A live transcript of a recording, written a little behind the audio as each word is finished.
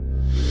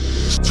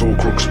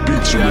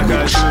Я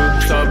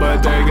хочу, чтобы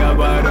ты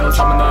говорил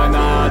со мной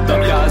на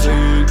одном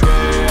языке.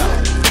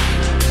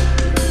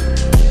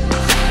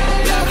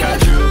 Я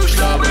хочу,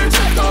 чтобы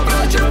те, кто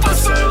против,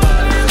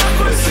 посылали нам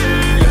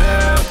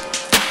насилие.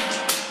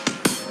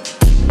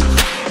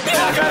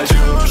 Я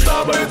хочу,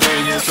 чтобы ты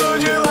не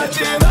судил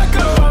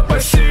одинаково по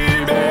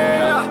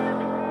себе.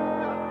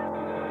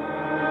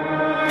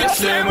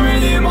 Если мы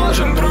не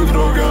можем друг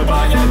друга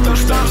понять, то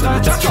что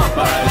ждать от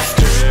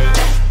пропасти?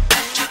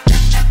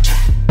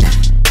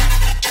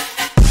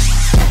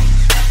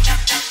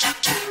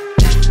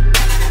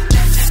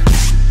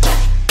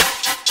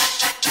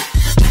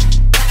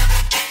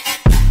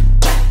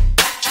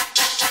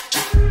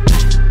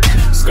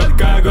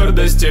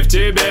 Гордости в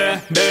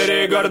тебе,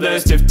 бери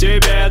гордости в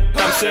тебе.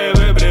 Там все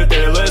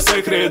выбриты,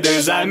 лысых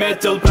ряды,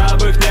 заметил,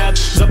 правых нет.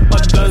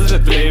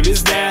 Заподозрят при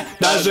везде,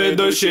 даже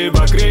идущий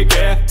по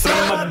реке. С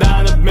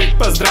Рамаданом миг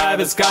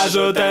поздравит,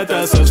 скажут,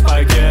 это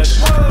соцпакет.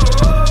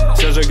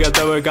 Все же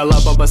готовы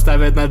коллапа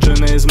поставить на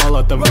джины из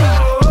молотов.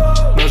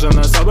 Нужен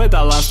особый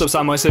талант, чтоб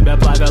само себя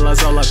плавило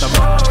золотом.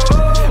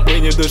 Вы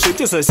не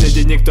душите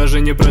соседей, никто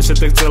же не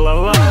просит их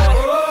целовать.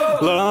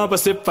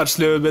 Лопасти фарш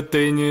любят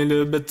и не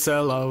любят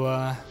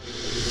целого.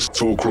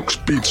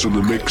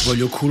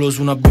 Voglio culo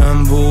su una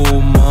bamboo,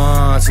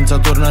 ma senza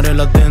tornare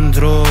là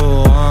dentro.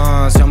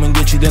 Siamo in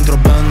 10 dentro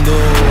bando,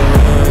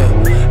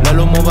 lei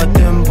lo muove a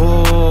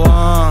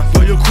tempo.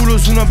 Voglio culo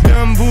su una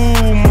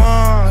bamboo,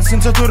 ma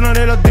senza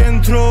tornare là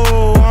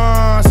dentro.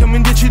 Siamo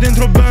in 10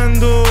 dentro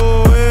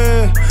bando,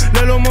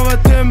 lei lo muove a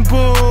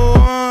tempo.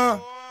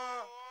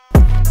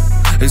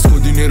 Esco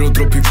di nero,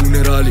 troppi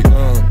funerali.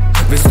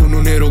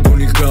 Vestono nero con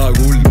il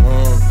cagul.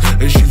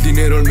 Esci di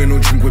nero almeno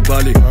 5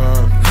 pali.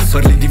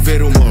 Parli di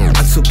vero ma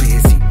alzo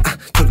pesi,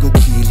 tolgo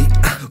chili,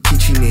 occhi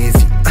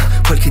cinesi,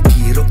 qualche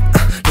tiro,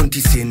 non ti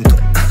sento,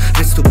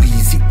 resto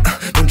busy,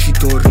 non ci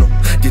torno,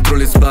 dietro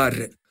le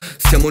sbarre.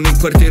 Siamo nel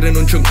quartiere,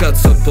 non c'è un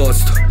cazzo a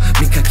posto.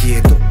 Mica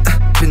chiedo,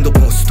 prendo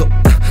posto,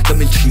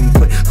 dammi il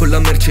 5, con la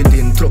merce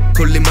dentro.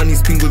 Con le mani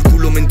spingo il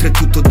culo mentre è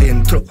tutto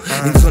dentro.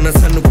 In zona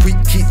sanno qui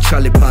chi c'ha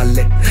le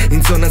palle,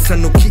 in zona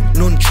sanno chi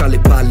non c'ha le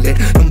palle.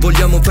 Non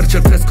vogliamo farci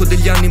al fresco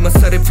degli anni, ma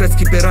stare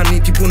freschi per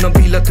anni, tipo una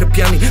villa a 3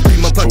 piani.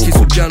 Prima parchi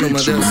sul piano, ma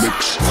adesso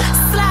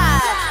slide,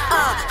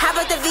 how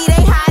about the V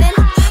they hiding?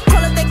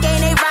 Call up the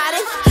gang they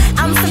riding.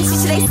 I'm some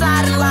shit they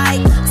sliding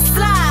like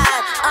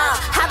slide,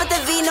 how about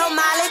the V no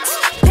mileage?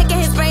 Picking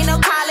his brain no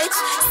college,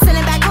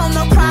 sending back home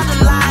no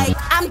problem like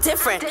I'm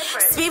different.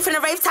 Speed from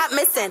the rave top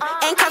missing,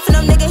 ain't cuffing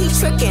no nigga he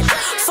tricking.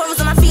 Photos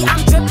on my feet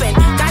I'm dripping,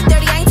 got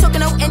 30 I ain't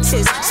talking no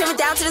inches. Shivering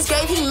down to this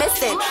grave he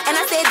missing, and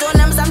I stay doing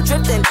numbers I'm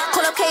drifting.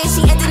 Call up K and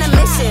she ending the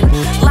mission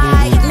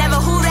like never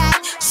who that.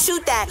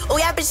 Shoot that. Oh,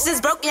 y'all bitches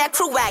is broke and y'all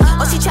crew whack.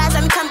 Oh, she tries,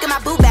 let me come get my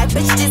boo back.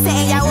 Bitches just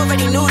saying y'all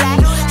already knew that.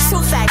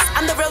 True facts,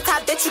 I'm the real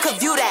top bitch, you can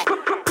view that.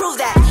 Prove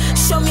that.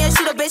 Show me a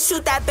shooter, bitch,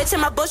 shoot that. Bitch in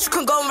my bush, you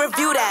can go and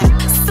review that.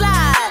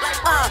 Slide,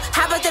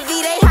 how about the V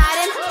they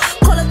hiding?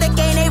 Call up the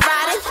gang they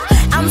riding.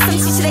 I'm some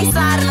shit they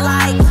sliding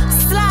like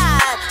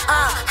slide,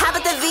 how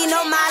about the V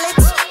no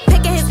mileage?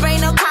 Picking his brain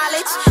no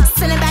college,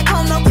 sending back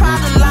home no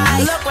problem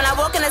like. Look, when I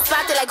walk in the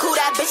spot, they like who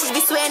that? Bitches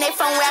be swearing they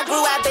from where I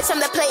grew at. Bitch, I'm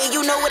the player,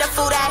 you know where the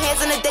food at.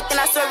 Hands on the dick, and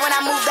I swear when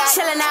I move that.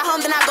 Chillin' at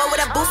home, then I go with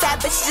a boost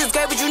at. Bitches just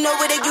girl, but you know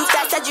where to use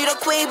that. Said you the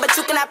queen, but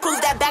you cannot prove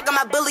that. Back on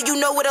my bully, you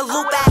know where to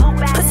loop at.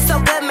 Pussy so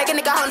good, make a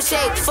nigga home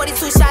shake.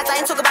 42 shots, I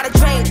ain't talking about a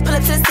drink. Pull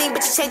up to the scene,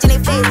 bitches changing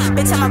their face.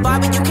 Bitch, I'm a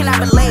Barbie, you cannot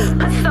relate.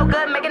 Pussy so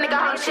good, make a nigga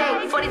home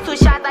shake. 42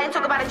 shots, I ain't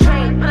talking about a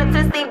drink. Pull up to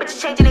the scene, bitches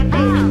changing their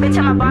face. Bitch,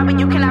 I'm a Barbie,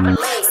 you cannot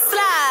relate.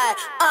 Slide,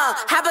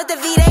 how about the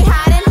V they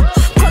hiding?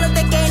 Call up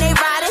the gang they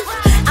riding.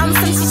 I'm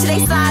some shit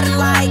they sliding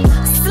like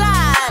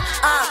slide,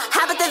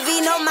 how about the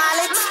V no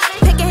mileage?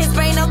 Picking his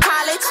brain no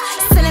college,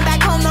 sending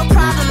back home no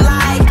problem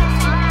like.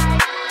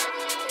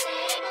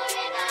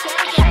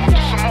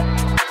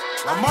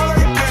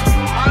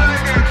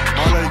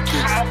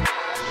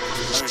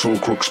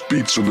 Talk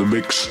beats on the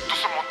mix.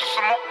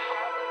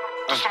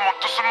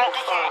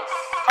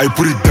 I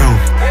put it down,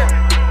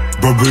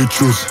 Burberry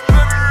choose.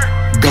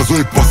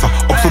 Gazo passa,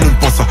 option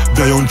passa,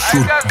 Dion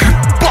shoot.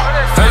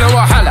 Hello,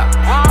 hala,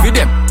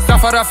 Riddim,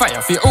 Safara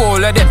fire, for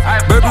all of them.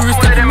 Burberry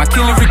stepping, my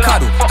killing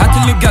Ricardo.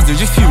 Attili Gazo,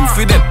 just fume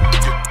for them.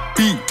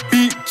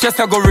 B,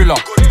 Chester Gorilla.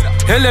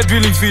 Hella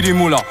drilling for the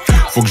moula.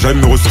 Faut que j'aille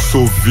me ressourcer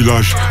au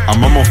village. À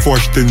maman, faut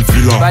acheter une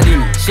villa.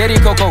 Badini, Sherry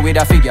Coco with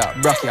a figure.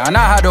 Brocky, and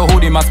I had a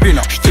hold in my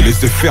spinner. J't'ai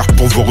laissé faire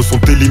pour voir où sont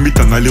tes limites.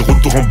 Un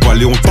aller-retour en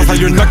balle et on passe à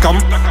une Nakam.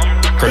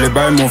 Que les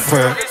bails, mon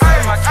frère.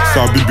 C'est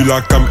un bibi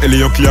la cam et les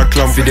Yankees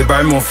acclament. Fais des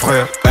bails, mon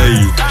frère.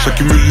 Hey,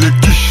 j'accumule les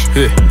quiches.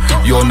 Hey,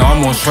 y'en a,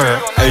 mon frère.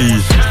 Hey,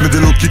 j'mets des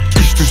lots qui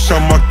quichent, touche à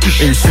ma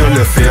quiche. Et sur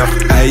le fer.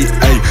 Hey,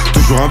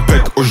 toujours un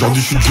pec.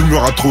 Aujourd'hui, j'suis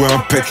d'humeur à trouver un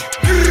pec.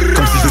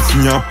 Comme si j'ai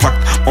signé un pacte.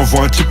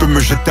 Envoie un type me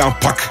jeter un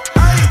pack.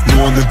 Nous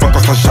on n'est pas quand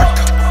ça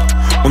jacte.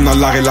 On a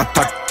l'art et la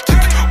tactique.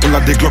 On a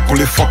des glocks, on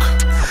les fuck.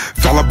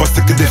 Vers là-bas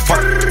c'est que des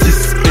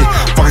factices.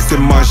 Paris c'est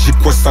magique,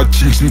 ouais ça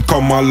ching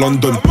comme à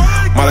London.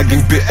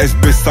 Malagang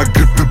PSB, ça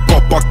grippe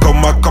papa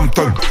comme à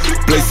Compton.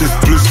 Places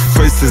plus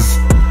faces.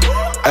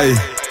 Hey,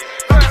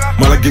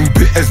 Mal la gang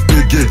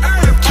BSBG,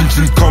 chin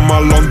chin comme à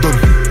London.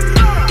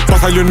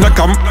 Passe à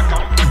Yonakam,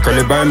 que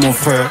les bails mon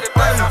frère.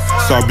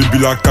 ça bibi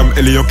la cam,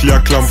 et les Yankees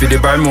acclament. Fais des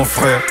bails mon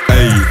frère.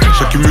 Hey,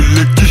 j'accumule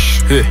les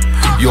quiches. Hey,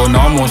 y'en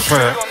a mon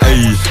frère.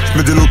 Hey,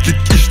 j'mets des low qui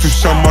quiche,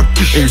 touche à ma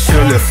quiche. Et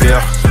sur le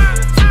fer.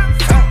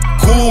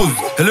 Cool,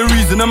 hell the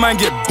reason a man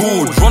get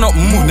bored. Run up,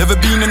 move, never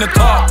been in the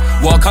car.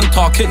 Walk and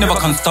talk, it never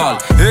can stall.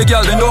 Hey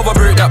girl, bend over,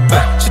 break that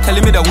back. She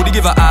telling me that would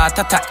give her heart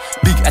attack.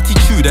 Big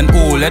attitude and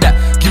all of that.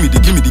 Gimme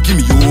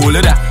all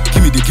of that.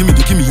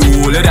 Gimme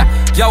all of that.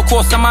 Girl,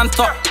 course a man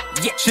talk.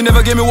 Yeah, she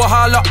never gave me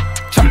wahala.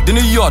 Trapped in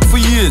the yard for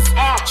years.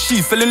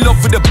 She fell in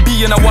love with the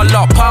B and a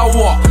walla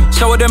power.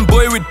 Shower them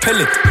boy with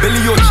pellet.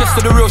 Belly your chest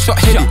to the real shot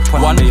heady.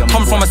 One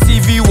come from a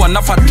CV1.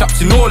 I've had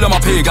traps in all of my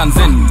pagans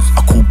ends.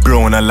 I call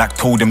bro and I like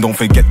told them don't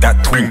forget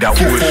that tool. That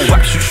wood.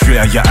 Rap shoot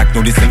straight at your act.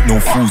 No, this ain't no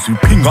fools. We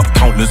ping up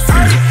countless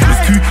fools.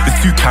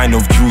 There's two kind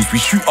of Jews. We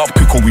shoot up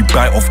quick or we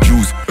bite off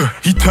Jews.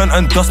 He turned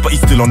and dust but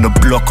he's still on the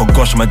block. Oh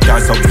gosh, my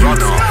dad's up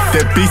youths.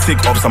 They're basic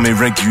ops, I'm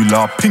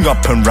irregular. Ping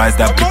up and rise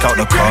that pick out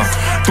the car.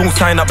 Don't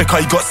sign up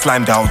because you got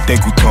slimed out.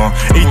 18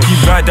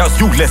 ride outs,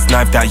 you less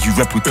knife that you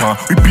reputant.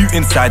 We built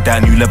inside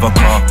that new leather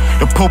car.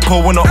 The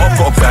popo wanna up,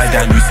 got buy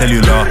that new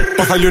cellular.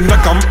 Passe à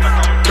Yonakam,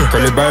 que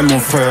les bails mon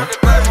frère.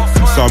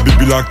 ça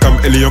bibi la cam,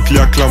 et les Yankees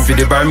acclament. Fais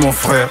des bails mon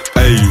frère.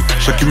 Hey,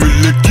 j'accumule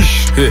les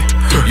quiches. Hey,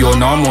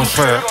 y'en a mon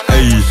frère.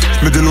 Hey,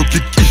 j'mets des low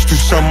qui quiche,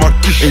 touche à ma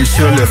quiche. Et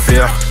sur le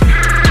fer.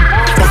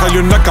 Passe à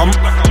Yonakam,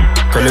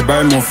 que les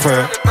bails mon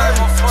frère.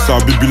 ça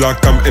bibi la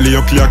cam, et les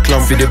Yankees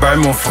acclament. Fais des bails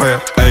mon frère.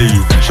 Hey,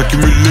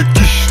 j'accumule les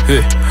quiches.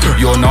 Hey,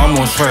 y'en a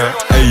mon frère.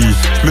 Hey,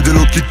 j'mets des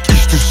low qui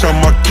quiche, touche à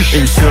ma quiche.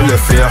 Et sur le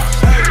fer.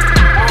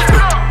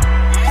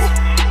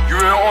 You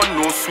ain't on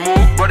no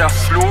smoke, brother,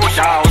 slow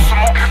down.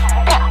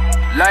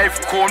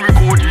 Life call me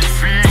go this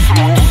free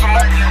smoke.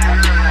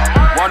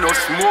 Wanna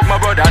smoke, my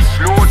brother,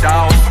 slow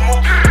down.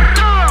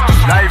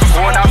 Life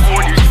gonna go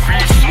this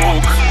free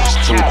smoke.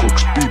 Stone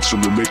Cook's beats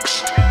in the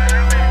mix.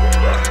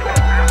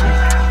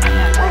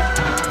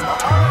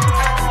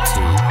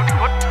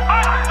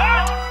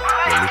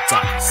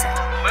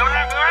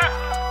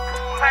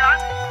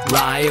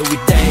 Ride every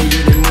day อ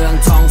ยู่ในเมือง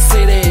ทอง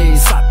ซิตี้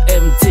สัตว์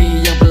MT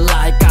ยังเป็นล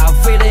ายกา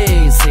ฟิตี้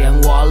เสียง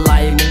วอลไล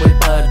มึงไป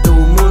เปิดดู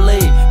มู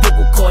ลี่พวก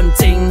กูคน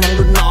จริงทั้ง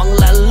รุ่นน้อง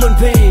และรุ่น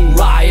พี่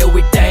Ride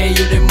every day อ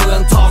ยู่ในเมือง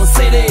ทอง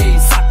ซิตี้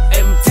สัตว์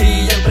MT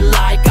ยังเป็นล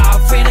ายกา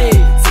ฟิตี้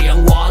เสียง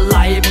วอลไล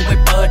มึงไป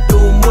เปิดดู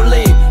มู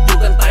ลี่อยู่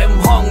กันเต็ม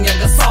ห้องยัง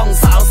กับซ่อง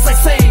สาวเซ็ก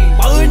ซี่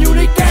ปืนอยู่ใ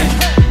นแก๊ง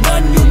เงิ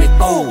นอยู่ใน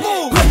ตู้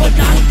เพื่อนมา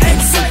ดังเอ็ก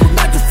ซ์กู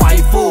น่าจะไฟ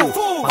ฟู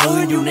ปื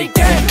นอยู่ในแ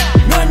ก๊ง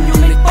เงินอยู่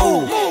ในตู้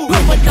เพื่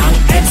อนมาดัง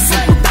เอ็กซ์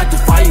กูน่าจะ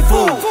ไฟ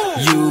ฟู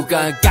อยู่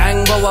กับแก๊ง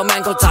เพราะว่าแม่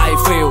งเข้าใจ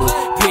ฟิล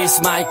Peace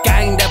my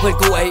gang ได้เพื่อน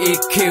กูไออี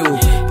คิว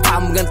ท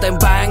ำกันเต็ม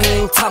แบงค์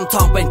ทำท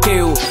องเป็นกิ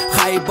วใค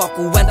รบอก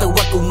กูแว้นแต่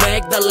ว่ากู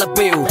make the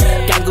bill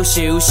แก๊งกู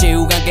ชิว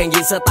กางเกง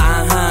ยีนเสื้อตา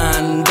ห่า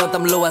นโดนต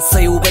ำรวจ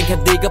ซิลเป็นค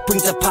ดีก็เพิ่ง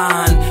จะผ่า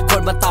นค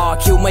นมาต่อ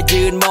คิวมา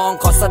ยืนมอง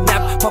ขอสแน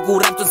ปเพราะกู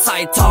รับจนใส่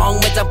ทอง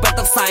ไม่จำเป็น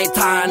ต้องใส่ท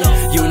าน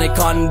อยู่ในค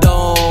อนโด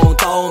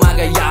โตมา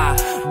กับยา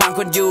บางค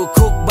นอยู่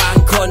คุกบาง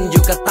คนอ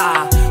ยู่กับตา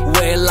เว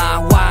ลา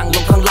ว่างล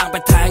งข้างล่างไป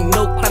แทง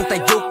นุกตั้งแต่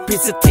ยุคพิ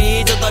สิทธี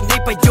จนตอนนี้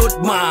ประยุท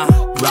ธ์มา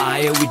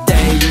Ride every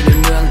day อยู่ใน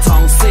เมืองทอ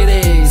งซิ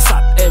ตี้สั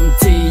ตว์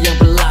MT ยัง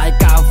เป็นลาย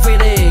กาฟิ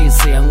ตี้เ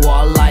สียงวอ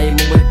ลไล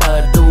มึงไปเปิ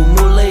ดดู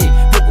มูลี่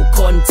พวกกูค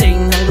นจริง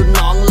ทั้งรุ่น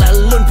น้องและ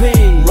รุ่นพี่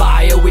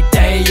Ride every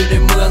day อยู่ใน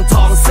เมืองท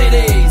องซิ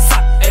ตี้สั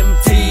ตว์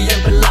MT ยัง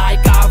เป็นลาย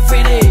กาฟิ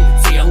ตี้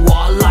เสียงว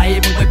อลไล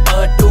มึงไปเปิ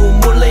ดดู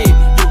มูลี่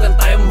อยู่กัน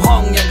เต็มห้อ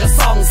งยังกับ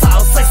ซ่องสาว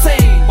เซ็ก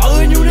ซี่ปื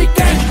นอยู่ในแ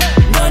ก๊ง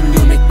เงินอ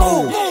ยู่ในตู้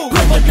เ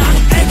พื่อนมาดัง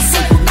เอ็ก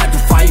ซ์กูน่าจะ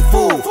ไฟ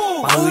ฟู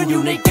ปืนอ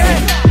ยู่ในแก๊ง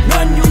เ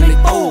งินอยู่ใน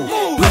ตู้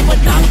เพื่อนมา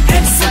ดังเอ็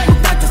กซ์กู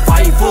น่าจะไฟ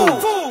ฟู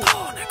ต่อ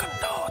ในคอน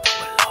โดที่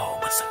มันโล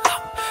มันสลั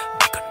ม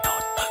มีคอนโด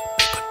ตึก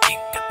มีคนยิง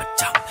กันประ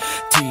จ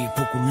ำที่พ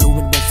วกกูรู้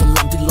มันเป็นส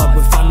ลัมที่ลอยบ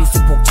นฟ้ามี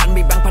16ชั้น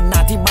มีแบงค์พันนา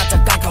ที่มาจา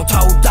กการเขาเท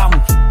าด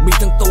ำมี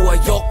ทั้งตัว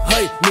ยกเ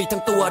ฮ้ยมีทั้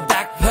งตัวแด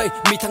กเฮ้ย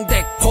มีทั้งเด็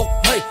กพก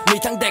เฮ้ยมี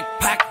ทั้งเด็ก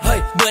แพ็คเฮ้ย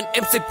เหมือน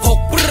M16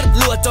 ปรึ๊ด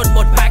รัวจนหม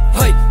ดแบ็คเ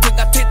ฮ้ยถึง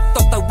อาทิตย์ต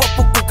กแต่ว่าพ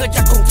วกกูก็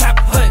ยังคงแทบ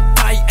เฮ้ยไ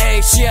ทยเอ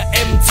เชีย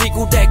MT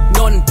กูเด็กน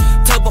น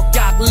เธอบอกอย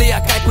ากเลีย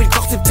ไกลปืนก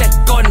อก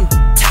17กล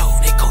เท่า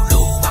นี้เขา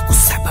รู้ว่ากู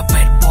แซ่บมาเ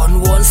ป็ดปน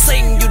วน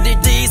ซิ่งอยู่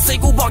ดีๆสิ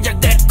กูบอกอยาก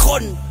เด็ดค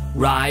น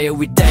Ride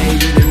every day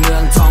อยู่ในเมือ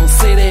งทอง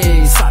ซิตี้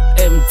สัตว์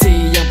MT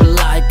ยังเป็น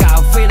ลายกา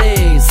ฟิตี้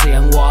เสีย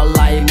งวอลไ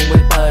ลมึงไป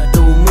เปิด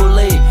ดูมู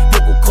ลี่พว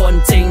กกูคน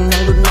จริงทั้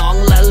งรุ่นน้อง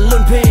และรุ่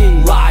นพี่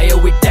Ride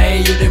every day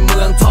อยู่ในเมื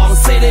องทอง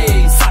ซิตี้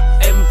สัตว์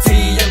MT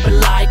ยังเป็น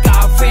ลายกา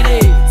ฟิ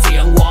ตี้เสี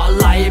ยงวอล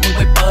ไลมึงไ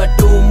ปเปิด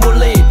ดูมู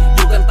ลี่อ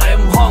ยู่กันเต็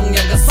มห้อง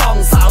ยังกับซ่อง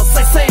สาวเ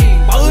ซ็กซี่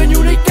ปืนอ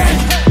ยู่ในแก๊ง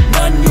เ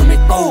งินอยู่ใน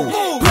ตู้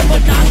เพื่อนมา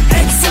ดังเ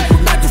อ็กซ์กู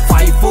น่าจะไฟ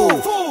ฟู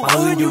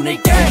ปืนอยู่ใน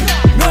แก๊ง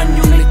เงินอ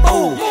ยู่ใน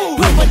ตู้เ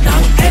พื่อนมาดั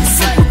งเอ็ก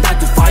ซ์กูน่า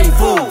จะไฟ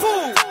ฟู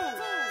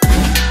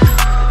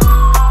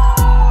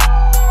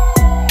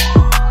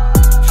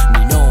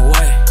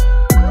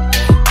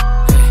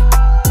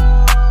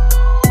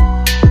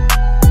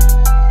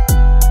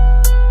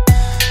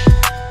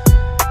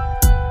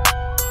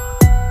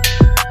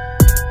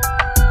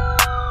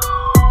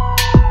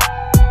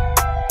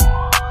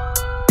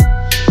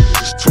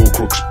Four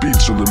Crooks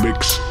beats on the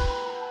mix.